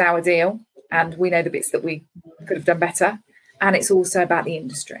in it was our deal and we know the bits that we could have done better, and it's also about the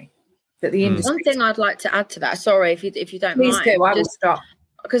industry. That the industry. One thing I'd like to add to that, sorry if you don't please mind. Please do, I will stop.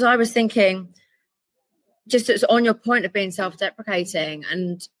 Because I was thinking, just on your point of being self-deprecating,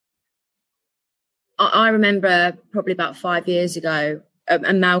 and I remember probably about 5 years ago,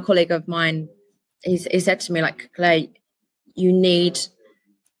 a male colleague of mine, he said to me, like, Claire, you need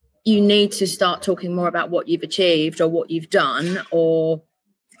to start talking more about what you've achieved or what you've done or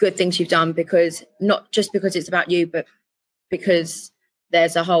good things you've done, because not just because it's about you, but because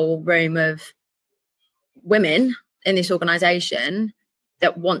there's a whole room of women in this organization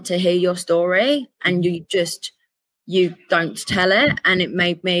that want to hear your story, and you don't tell it. And it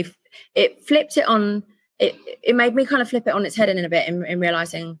made me kind of flip it on its head in a bit in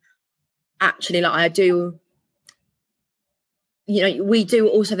realizing, actually, like, I do, we do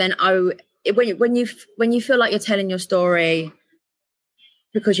also then owe, when you feel like you're telling your story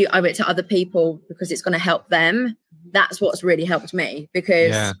because you owe it to other people because it's going to help them, that's what's really helped me,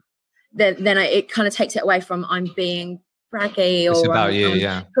 because then it kind of takes it away from I'm being braggy, or it's about you,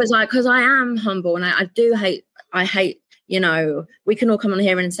 because I am humble, and I hate we can all come on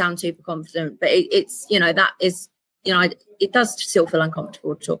here and sound super confident, but it's that is it does still feel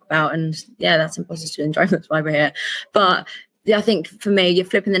uncomfortable to talk about, and yeah, that's imposter syndrome. That's why we're here. But yeah, I think for me, you're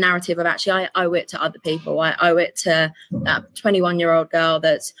flipping the narrative of actually I owe it to other people. I owe it to that 21-year-old girl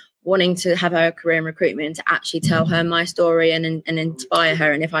that's wanting to have her career in recruitment, to actually tell her my story and inspire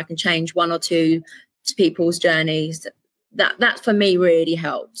her. And if I can change one or two people's journeys, that for me really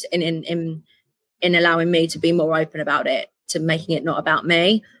helped in allowing me to be more open about it, to making it not about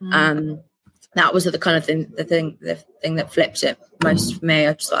me. That was the kind of thing that flipped it most for me.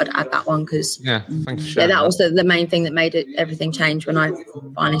 I just thought I'd add that one because that was the main thing that made everything change when I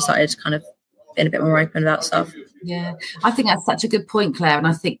finally started kind of being a bit more open about stuff. Yeah, I think that's such a good point, Claire. And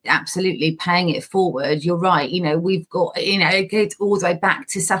I think absolutely paying it forward, you're right. We've got, it goes all the way back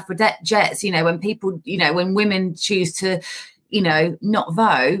to suffragettes, when people, when women choose to, not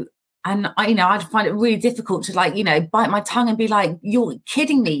vote. And I'd find it really difficult to bite my tongue and be like, you're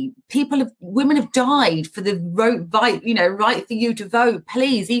kidding me. Women have died for the right for you to vote.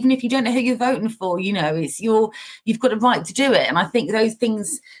 Please, even if you don't know who you're voting for, you've got a right to do it. And I think those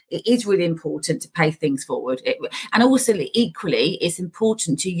things, it is really important to pay things forward. And also equally, it's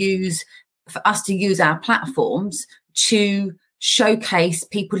important for us to use our platforms to showcase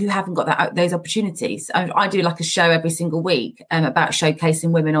people who haven't got those opportunities. I do a show every single week about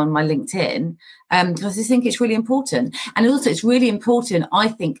showcasing women on my LinkedIn because I just think it's really important. And also it's really important, I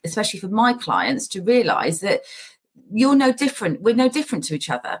think, especially for my clients, to realise that you're no different. We're no different to each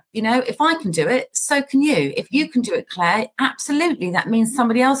other. If I can do it, so can you. If you can do it, Claire, absolutely. That means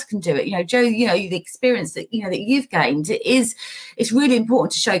somebody else can do it. Joe, the experience that, that you've gained, it's really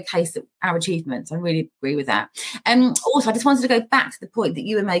important to showcase our achievements. I really agree with that. Also, I just wanted to go back to the point that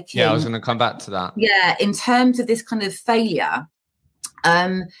you were making. Yeah, I was going to come back to that. Yeah, in terms of this kind of failure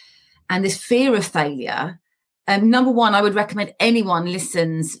and this fear of failure. Number one, I would recommend anyone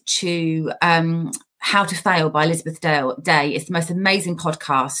listens to How to Fail by Elizabeth Day. It's the most amazing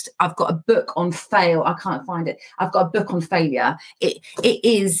podcast. I've got a book on fail. I can't find it. I've got a book on failure. It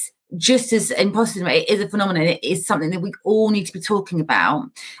is just as imposter syndrome. It is a phenomenon. It is something that we all need to be talking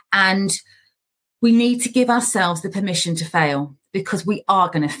about. And we need to give ourselves the permission to fail, because we are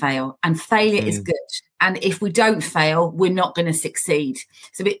going to fail, and failure is good. And if we don't fail, we're not going to succeed.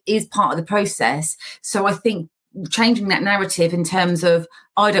 So it is part of the process. So I think changing that narrative in terms of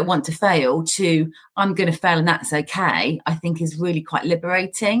I don't want to fail to I'm going to fail and that's okay, I think is really quite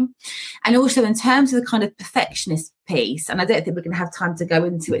liberating. And also in terms of the kind of perfectionist piece, and I don't think we're going to have time to go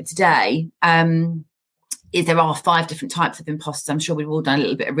into it today, is there are 5 different types of imposters. I'm sure we've all done a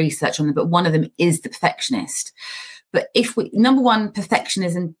little bit of research on them, but one of them is the perfectionist. But number one,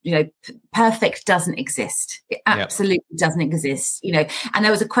 perfectionism, perfect doesn't exist. It absolutely doesn't exist, And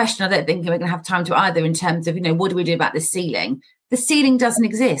there was a question I don't think we're going to have time to either, in terms of, what do we do about the ceiling? The ceiling doesn't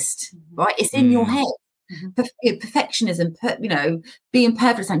exist, right? It's in your head. Perfectionism, being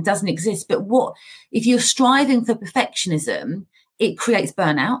perfect doesn't exist. But if you're striving for perfectionism, it creates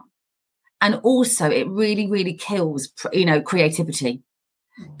burnout, and also it really, really kills, creativity.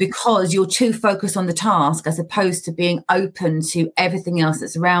 Because you're too focused on the task as opposed to being open to everything else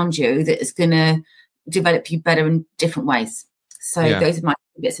that's around you that is going to develop you better in different ways. So those are my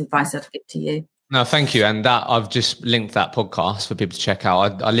bits of advice I'd give to you. No, thank you. And that I've just linked that podcast for people to check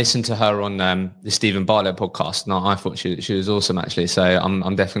out. I listened to her on the Stephen Bartlett podcast, and I thought she was awesome, actually. So I'm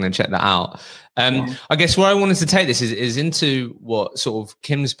definitely going to check that out. I guess where I wanted to take this is into what sort of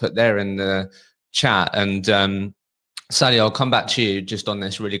Kim's put there in the chat. And Sally, I'll come back to you just on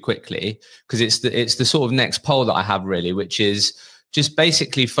this really quickly, because it's the sort of next poll that I have, really, which is just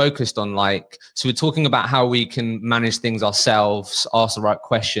basically focused on so we're talking about how we can manage things ourselves, ask the right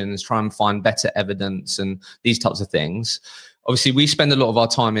questions, try and find better evidence and these types of things. Obviously, we spend a lot of our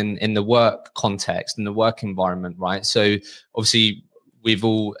time in the work context, in the work environment, right? So obviously we've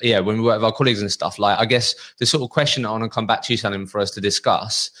all, when we work with our colleagues and stuff, I guess the sort of question I want to come back to you, Salim, for us to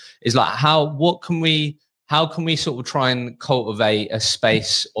discuss is how can we sort of try and cultivate a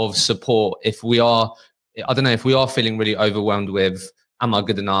space of support if we are feeling really overwhelmed with, am I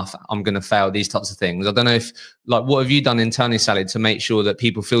good enough? I'm going to fail, these types of things. I don't know if, what have you done internally, Sally, to make sure that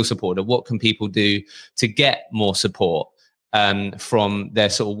people feel supported? What can people do to get more support from their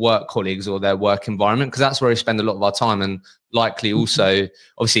sort of work colleagues or their work environment? Because that's where we spend a lot of our time, and likely also,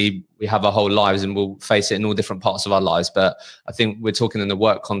 obviously, we have our whole lives and we'll face it in all different parts of our lives. But I think we're talking in the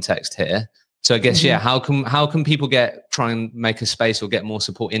work context here. So I guess, how can people try and make a space or get more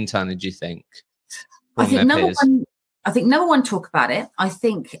support internally, do you think? I think number one, I think number one, talk about it. I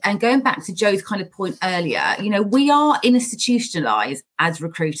think, and going back to Joe's kind of point earlier, we are institutionalized as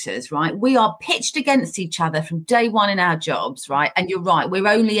recruiters, right? We are pitched against each other from day one in our jobs, right? And you're right, we're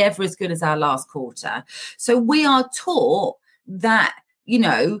only ever as good as our last quarter. So we are taught that,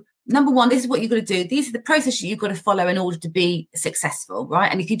 number one, this is what you've got to do. These are the processes you've got to follow in order to be successful,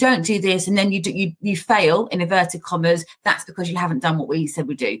 right? And if you don't do this and then you fail, in inverted commas, that's because you haven't done what we said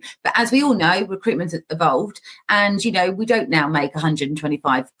we do. But as we all know, recruitment's evolved, and we don't now make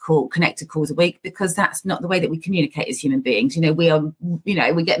 125 connected calls a week, because that's not the way that we communicate as human beings.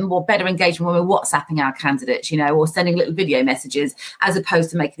 We get more better engagement when we're WhatsApping our candidates, or sending little video messages, as opposed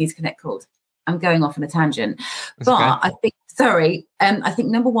to making these connect calls. I'm going off on a tangent, that's okay. I think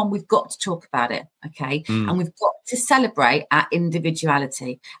number one, we've got to talk about it, okay? And we've got to celebrate our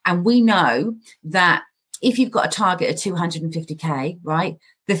individuality. And we know that if you've got a target of 250K, right,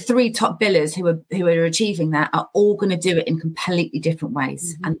 the 3 top billers who are achieving that are all going to do it in completely different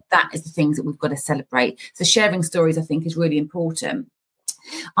ways. And that is the things that we've got to celebrate. So sharing stories, I think, is really important.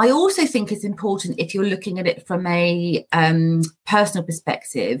 I also think it's important, if you're looking at it from a personal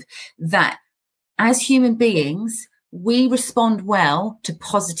perspective, that as human beings, we respond well to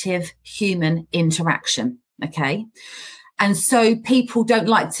positive human interaction, okay? And so people don't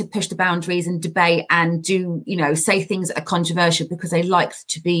like to push the boundaries and debate and do, say things that are controversial, because they like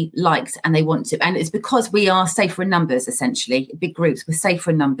to be liked and they want to. And it's because we are safer in numbers, essentially, big groups, we're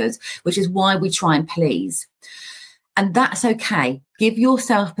safer in numbers, which is why we try and please. And that's okay. Give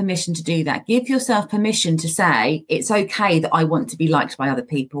yourself permission to do that. Give yourself permission to say, it's okay that I want to be liked by other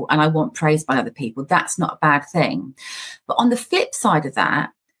people and I want praise by other people. That's not a bad thing. But on the flip side of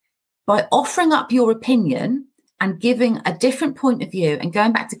that, by offering up your opinion and giving a different point of view, and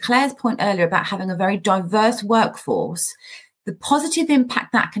going back to Claire's point earlier about having a very diverse workforce, the positive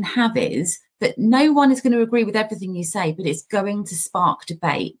impact that can have is that no one is going to agree with everything you say, but it's going to spark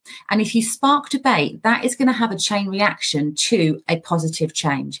debate. And if you spark debate, that is going to have a chain reaction to a positive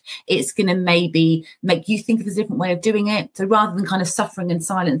change. It's going to maybe make you think of a different way of doing it. So rather than kind of suffering in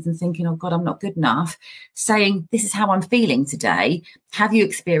silence and thinking, oh God, I'm not good enough, saying, this is how I'm feeling today. Have you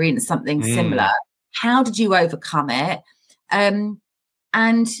experienced something similar? How did you overcome it? And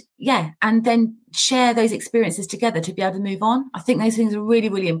then share those experiences together to be able to move on. I think those things are really,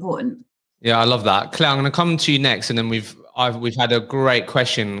 really important. Yeah, I love that. Claire, I'm going to come to you next, and then we've had a great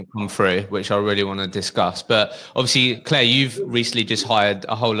question come through, which I really want to discuss. But obviously, Claire, you've recently just hired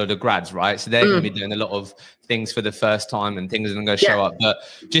a whole load of grads, right? So they're going to be doing a lot of things for the first time, and things are going to go show up. But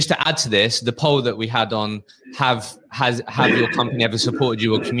just to add to this, the poll that we had on have your company ever supported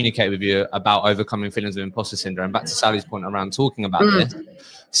you or communicated with you about overcoming feelings of imposter syndrome? Back to Sally's point around talking about this.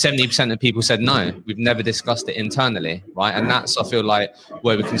 70% of people said no, we've never discussed it internally, right? And that's, I feel like,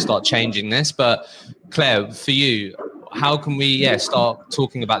 where we can start changing this. But Claire, for you, how can we start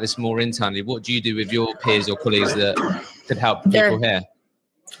talking about this more internally? What do you do with your peers or colleagues that could help people here?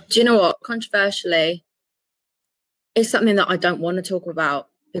 Do you know what? Controversially, it's something that I don't want to talk about,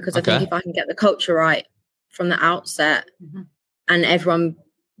 because I think if I can get the culture right from the outset, and everyone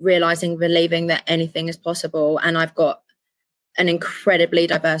realizing, believing that anything is possible, and I've got an incredibly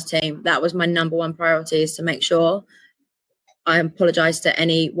diverse team. That was my number one priority, is to make sure. I apologize to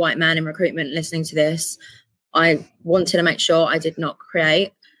any white man in recruitment listening to this. I wanted to make sure I did not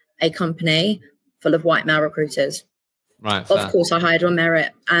create a company full of white male recruiters. Right. Of course, I hired on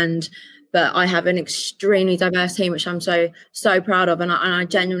merit, but I have an extremely diverse team, which I'm so proud of. And I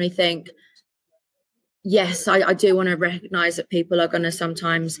genuinely think, yes, I do want to recognize that people are going to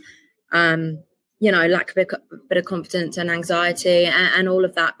sometimes lack a bit of confidence and anxiety and all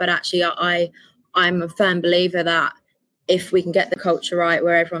of that. But actually, I'm a firm believer that if we can get the culture right,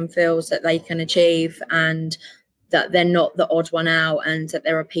 where everyone feels that they can achieve and that they're not the odd one out, and that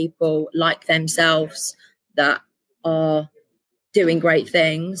there are people like themselves that are doing great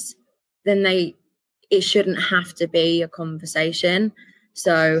things, then it shouldn't have to be a conversation.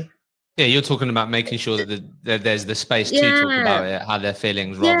 So yeah, you're talking about making sure that there's the space to talk about it, how they're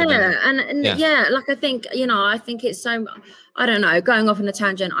feeling, rather than like I think it's so, I don't know, going off on a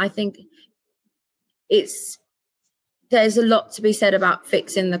tangent, I think there's a lot to be said about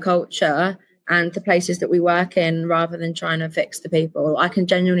fixing the culture and the places that we work in, rather than trying to fix the people. I can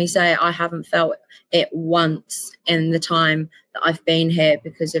genuinely say I haven't felt it once in the time that I've been here,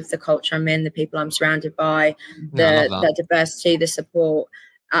 because of the culture I'm in, the people I'm surrounded by, the diversity, the support.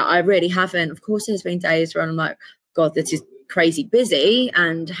 I really haven't. Of course, there's been days where I'm like, God, this is crazy busy,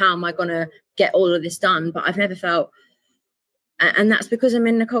 and how am I going to get all of this done? But I've never felt, and that's because I'm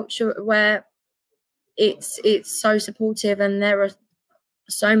in a culture where it's so supportive, and there are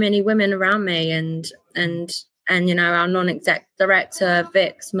so many women around me, and And, you know, our non-exec director,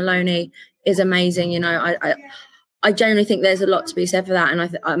 Vix Maloney, is amazing. You know, I genuinely think there's a lot to be said for that.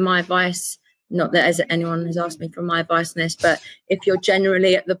 And my advice, not that as anyone has asked me for my advice on this, but if you're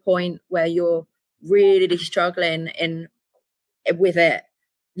generally at the point where you're really struggling with it,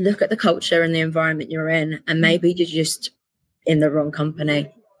 look at the culture and the environment you're in, and maybe you're just in the wrong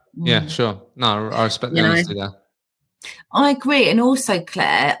company. Yeah, sure. No, I respect the honesty there. I agree. And also,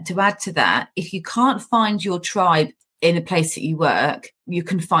 Claire, to add to that, if you can't find your tribe in a place that you work, you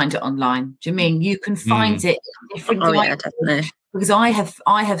can find it online. Do you mean you can find it in different definitely. Because I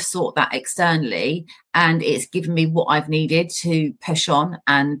have sought that externally, and it's given me what I've needed to push on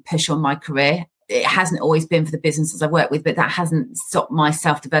my career. It hasn't always been for the businesses I work with, but that hasn't stopped my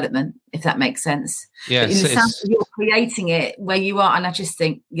self-development, if that makes sense. Yeah, you're creating it where you are, and I just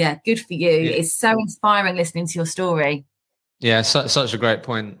think, yeah, good for you. Yeah. It's so inspiring listening to your story. Yeah, such a great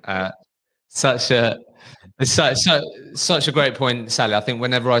point. Such a great point, Sally. I think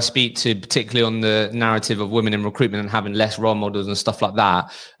whenever I speak to, particularly on the narrative of women in recruitment and having less role models and stuff like that,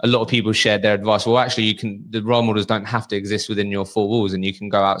 a lot of people share their advice. Well, actually, the role models don't have to exist within your four walls, and you can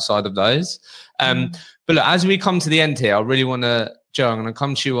go outside of those. But look, as we come to the end here, I really want to, Joe, I'm going to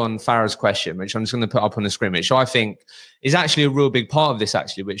come to you on Farah's question, which I'm just going to put up on the screen, which I think is actually a real big part of this,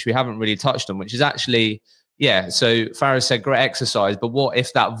 actually, which we haven't really touched on, which is actually, yeah. So Farah said, great exercise, but what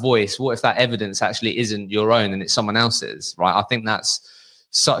if that evidence actually isn't your own and it's someone else's, right? I think that's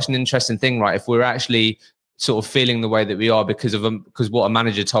such an interesting thing, right? If we're actually sort of feeling the way that we are because what a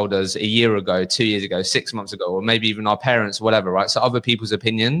manager told us a year ago, 2 years ago, 6 months ago, or maybe even our parents, whatever, right? So other people's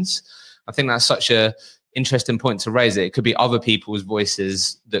opinions. I think that's such a interesting point to raise. It could be other people's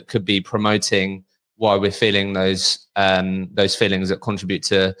voices that could be promoting why we're feeling those feelings that contribute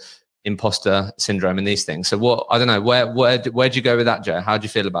to imposter syndrome and these things. So I don't know, where'd you go with that, Joe? How do you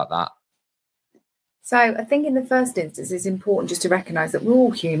feel about that? So I think in the first instance, it's important just to recognise that we're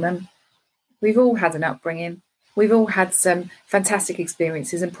all human. We've all had an upbringing. We've all had some fantastic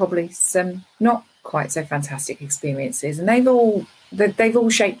experiences and probably some not quite so fantastic experiences. And they've all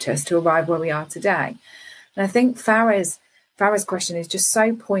shaped us to arrive where we are today. And I think Farah's question is just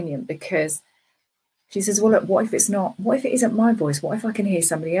so poignant because she says, well, look, what if it isn't my voice? What if I can hear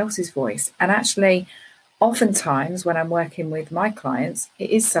somebody else's voice? And actually, oftentimes when I'm working with my clients,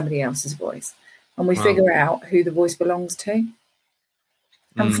 it is somebody else's voice. And we figure out who the voice belongs to.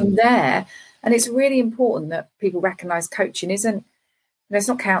 And from there, and it's really important that people recognise coaching it's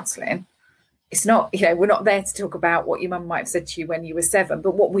not counselling. It's not, we're not there to talk about what your mum might have said to you when you were 7.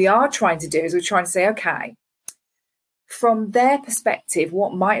 But what we are trying to do is we're trying to say, okay, from their perspective,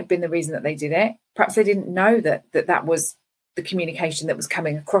 what might have been the reason that they did it? Perhaps they didn't know that was the communication that was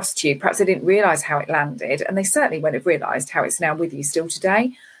coming across to you. Perhaps they didn't realise how it landed, and they certainly won't have realised how it's now with you still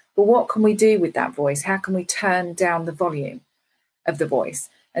today. But what can we do with that voice? How can we turn down the volume of the voice?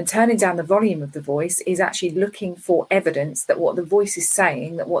 And turning down the volume of the voice is actually looking for evidence that what the voice is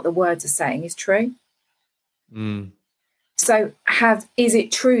saying, that what the words are saying is true. So is it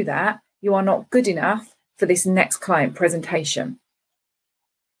true that you are not good enough for this next client presentation?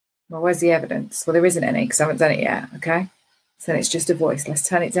 Well, where's the evidence? Well, there isn't any because I haven't done it yet. Okay. So it's just a voice. Let's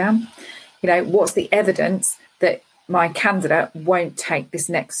turn it down. What's the evidence that my candidate won't take this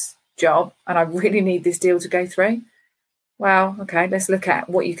next job and I really need this deal to go through? Well, okay, let's look at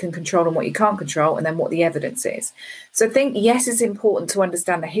what you can control and what you can't control and then what the evidence is. So I think, yes, it's important to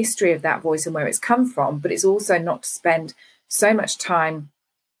understand the history of that voice and where it's come from, but it's also not to spend so much time,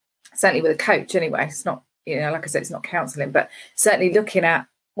 certainly with a coach anyway, it's not, like I said, it's not counselling, but certainly looking at,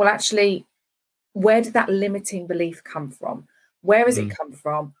 well, actually, where did that limiting belief come from? Where has it come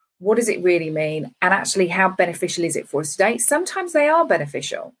from? What does it really mean? And actually, how beneficial is it for us today? Sometimes they are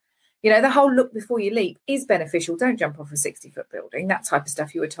beneficial. The whole look before you leap is beneficial. Don't jump off a 60-foot building, that type of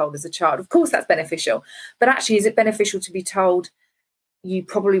stuff you were told as a child. Of course, that's beneficial. But actually, is it beneficial to be told you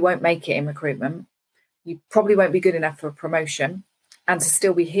probably won't make it in recruitment? You probably won't be good enough for a promotion, and to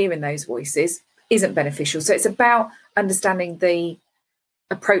still be hearing those voices isn't beneficial. So it's about understanding the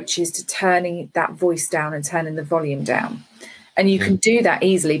approaches to turning that voice down and turning the volume down. And you can do that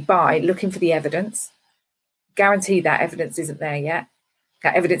easily by looking for the evidence. Guarantee that evidence isn't there yet.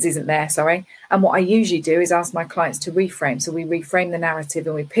 Evidence isn't there, sorry. And what I usually do is ask my clients to reframe. So we reframe the narrative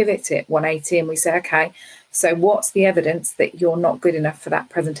and we pivot it 180 and we say, okay, so what's the evidence that you're not good enough for that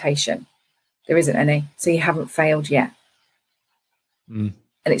presentation? There isn't any. So you haven't failed yet. And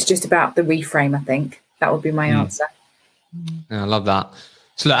it's just about the reframe, I think. That would be my answer. Yeah, I love that.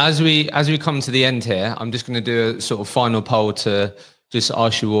 So as we come to the end here, I'm just going to do a sort of final poll to just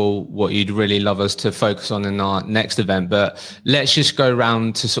ask you all what you'd really love us to focus on in our next event. But let's just go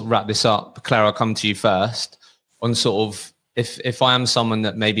around to sort of wrap this up. Claire, I'll come to you first. on sort of, if I am someone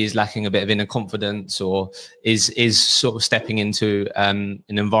that maybe is lacking a bit of inner confidence, or is sort of stepping into an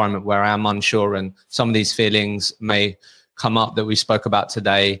environment where I am unsure, and some of these feelings may come up that we spoke about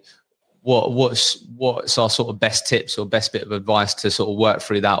today, what's our sort of best tips or best bit of advice to sort of work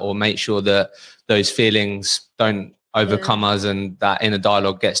through that, or make sure that those feelings don't overcome us and that inner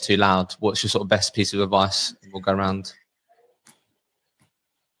dialogue gets too loud? What's your sort of best piece of advice? We'll go around.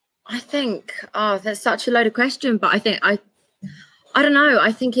 I think, that's such a loaded question, but I don't know.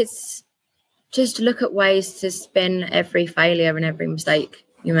 I think it's just look at ways to spin every failure and every mistake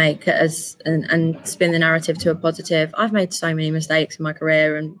you make and spin the narrative to a positive. I've made so many mistakes in my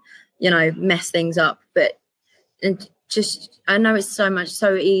career and, mess things up, but I know it's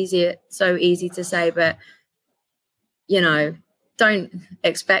so easy to say, but, don't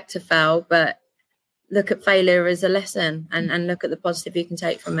expect to fail, but look at failure as a lesson and look at the positive you can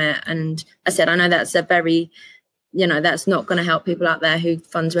take from it. And I said, I know that's a very, that's not going to help people out there who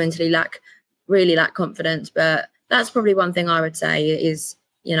fundamentally really lack confidence. But that's probably one thing I would say is,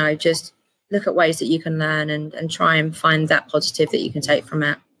 just look at ways that you can learn and try and find that positive that you can take from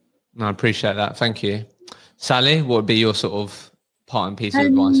it. No, I appreciate that. Thank you. Sally, what would be your sort of part and piece of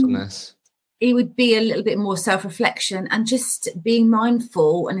advice on this? It would be a little bit more self-reflection and just being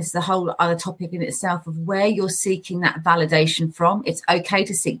mindful, and it's the whole other topic in itself, of where you're seeking that validation from. It's okay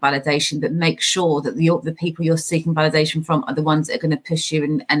to seek validation, but make sure that the people you're seeking validation from are the ones that are going to push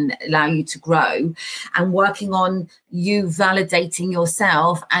you and allow you to grow. And working on you validating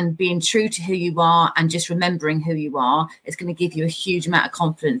yourself and being true to who you are and just remembering who you are is going to give you a huge amount of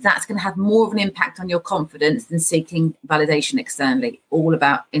confidence. That's going to have more of an impact on your confidence than seeking validation externally. All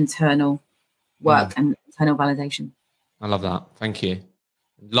about internal work and internal validation. I love that. Thank you.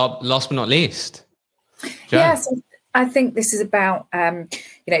 Last but not least, Jo. Yes, I think this is about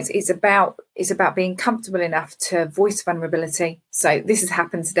it's about being comfortable enough to voice vulnerability. So this has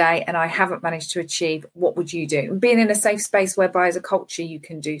happened today and I haven't managed to achieve. What would you do? And being in a safe space whereby as a culture you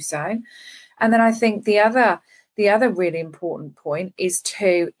can do so. And then I think the other really important point is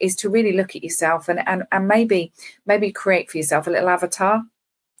to really look at yourself and maybe create for yourself a little avatar.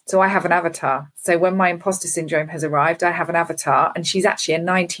 So I have an avatar. So when my imposter syndrome has arrived, I have an avatar, and she's actually a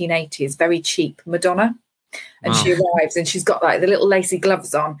 1980s, very cheap Madonna. And She arrives and she's got like the little lacy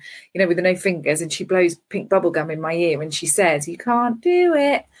gloves on, with the no fingers, and she blows pink bubble gum in my ear and she says, "You can't do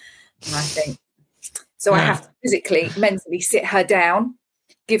it." And I think, so I have to physically, mentally sit her down,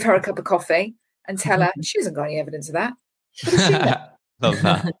 give her a cup of coffee and tell her she hasn't got any evidence of that. Love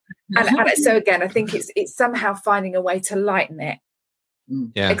that. and so again, I think it's somehow finding a way to lighten it.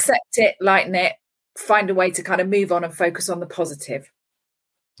 Yeah. Accept it, lighten it, find a way to kind of move on and focus on the positive.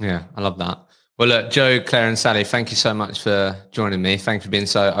 Yeah, I love that. Well, look, Jo, Claire and Sally, thank you so much for joining me. Thank you for being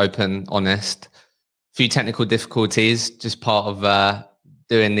so open, honest. A few technical difficulties, just part of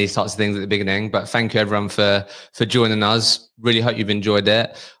doing these types of things at the beginning. But thank you everyone for joining us. Really hope you've enjoyed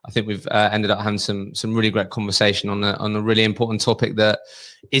it. I think we've ended up having some really great conversation on a really important topic that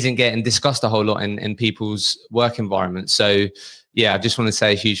isn't getting discussed a whole lot in people's work environment. So yeah, I just want to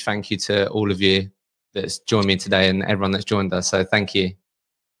say a huge thank you to all of you that's joined me today and everyone that's joined us. So thank you.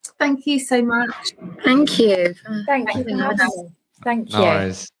 Thank you so much. Thank you. Thank you. Thank you. Thank you. No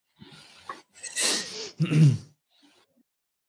worries.